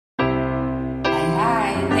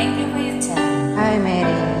Thank you for your time. Hi,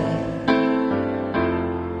 Mary.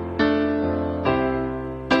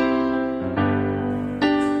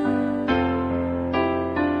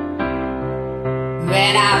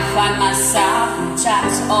 When I find myself in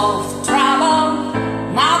times of trouble,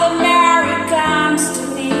 Mother Mary comes to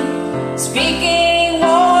me, speaking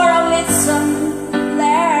word of wisdom,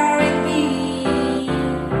 let it be.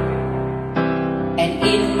 And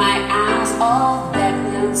in my hours of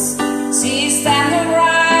darkness, she's standing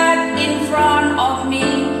right in front of me,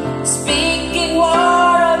 speaking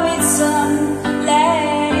word of wisdom,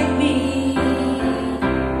 let it be.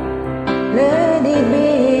 Let it be,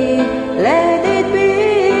 let it be,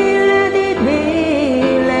 let it be,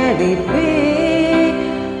 let it be.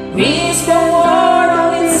 Whisper word of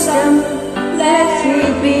wisdom, let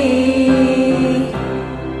it be.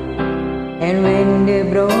 And when the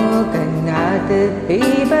broken-hearted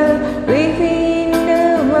people within the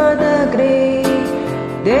mother grave,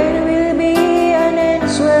 there will be an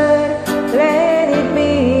answer, let it be.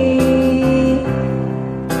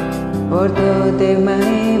 For though they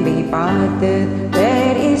may be parted,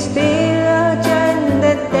 there is still a chance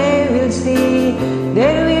that they will see.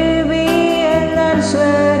 There will be an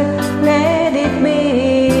answer, let it be.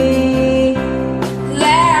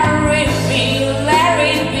 Let it be, let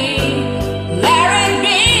it be, let it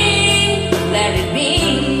be, let it be.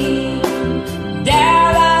 There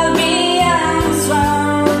will be an answer,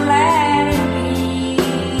 let it be.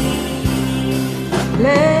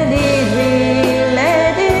 Let it be,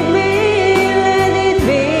 let it be, let it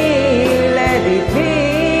be, let it be.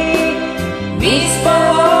 Whisper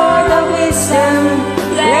word of wisdom,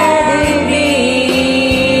 let it be.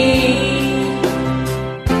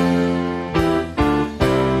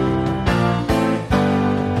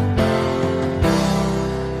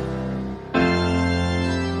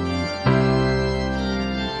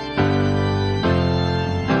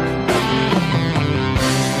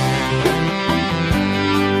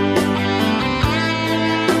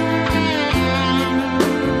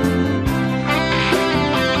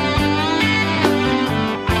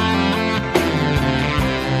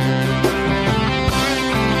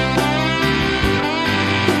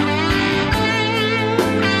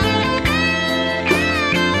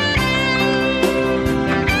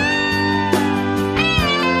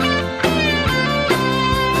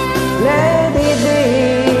 Let it be,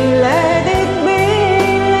 let it be,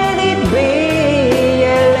 let it be,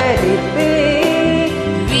 yeah, let it be.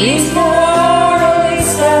 Whisper word of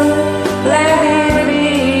wisdom, let it be.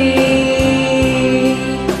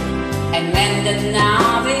 And when the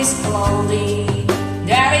night is cloudy,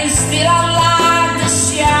 there is still a light that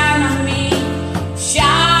shine on me.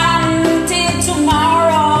 Shine until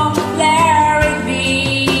tomorrow, let it be.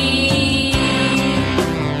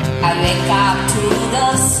 I wake up to the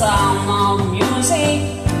sound of music,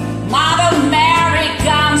 Mother Mary